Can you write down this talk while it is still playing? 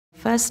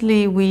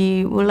Firstly,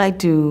 we would like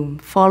to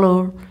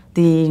follow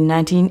the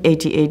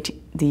 1988,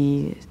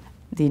 the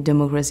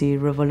democracy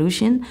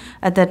revolution.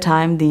 At that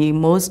time,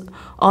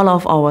 all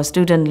of our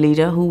student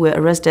leaders who were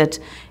arrested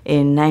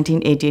in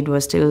 1988 were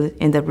still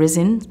in the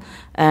prison,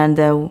 and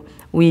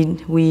we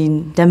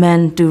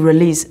demand to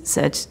release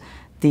such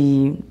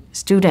the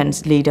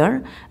students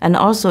leader. And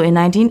also in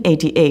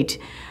 1988,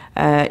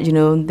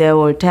 there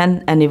were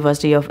 10th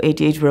anniversary of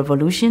 88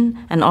 revolution,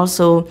 and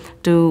also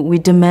we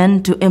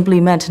demand to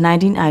implement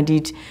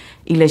 1990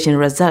 election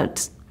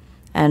results,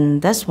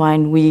 and that's why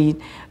we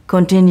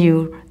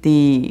continue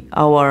the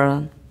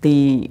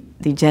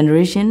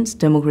generations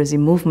democracy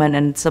movement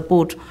and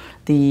support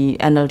the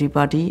NLD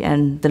party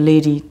and the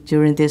lady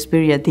during this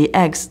period. They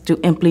asked to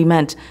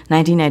implement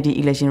 1990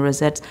 election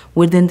results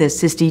within the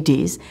 60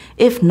 days.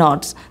 If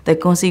not, the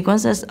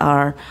consequences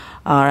are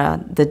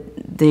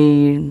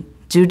the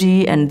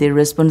duty and the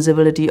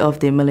responsibility of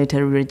the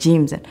military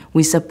regimes.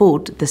 We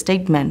support the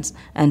statements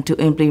and to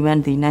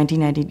implement the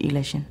 1990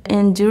 election.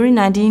 And during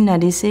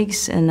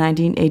 1996 and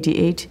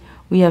 1988,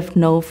 we have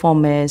no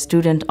formal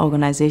student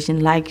organization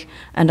like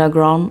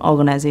underground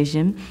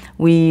organization.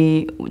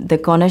 The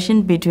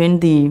connection between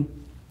the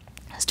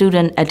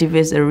student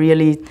activists are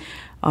really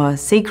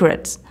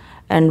secret.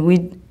 And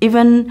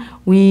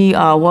we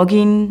are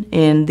working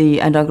in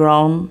the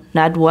underground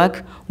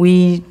network.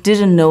 We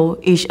didn't know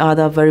each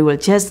other very well.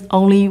 Just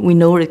only we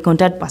know the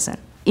contact person.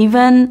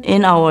 Even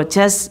in our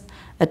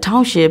a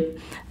township,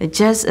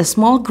 just a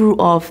small group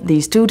of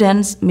the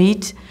students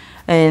meet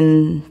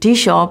in tea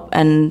shop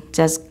and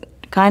just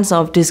kinds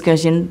of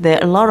discussion. There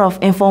are a lot of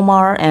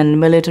informal and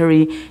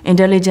military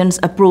intelligence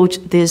approach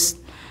this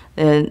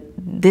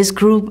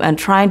group and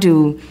try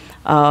to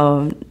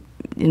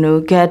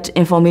get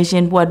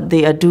information what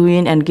they are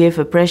doing and give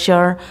a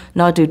pressure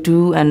not to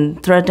do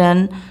and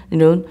threaten.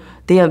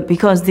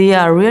 Because they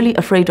are really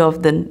afraid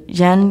of the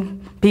young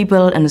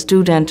people and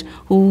students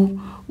who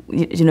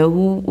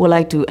would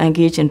like to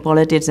engage in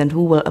politics and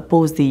who will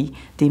oppose the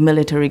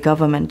military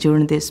government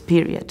during this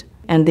period.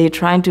 And they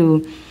try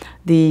to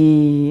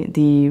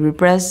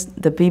repress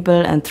the people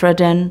and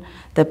threaten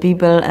the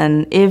people,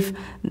 and if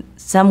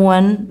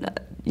someone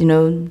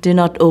did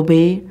not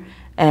obey,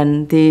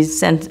 and they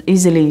sent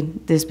easily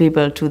these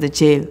people to the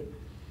jail.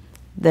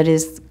 That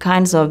is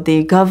kinds of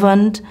they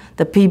governed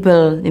the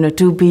people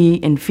to be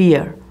in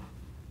fear.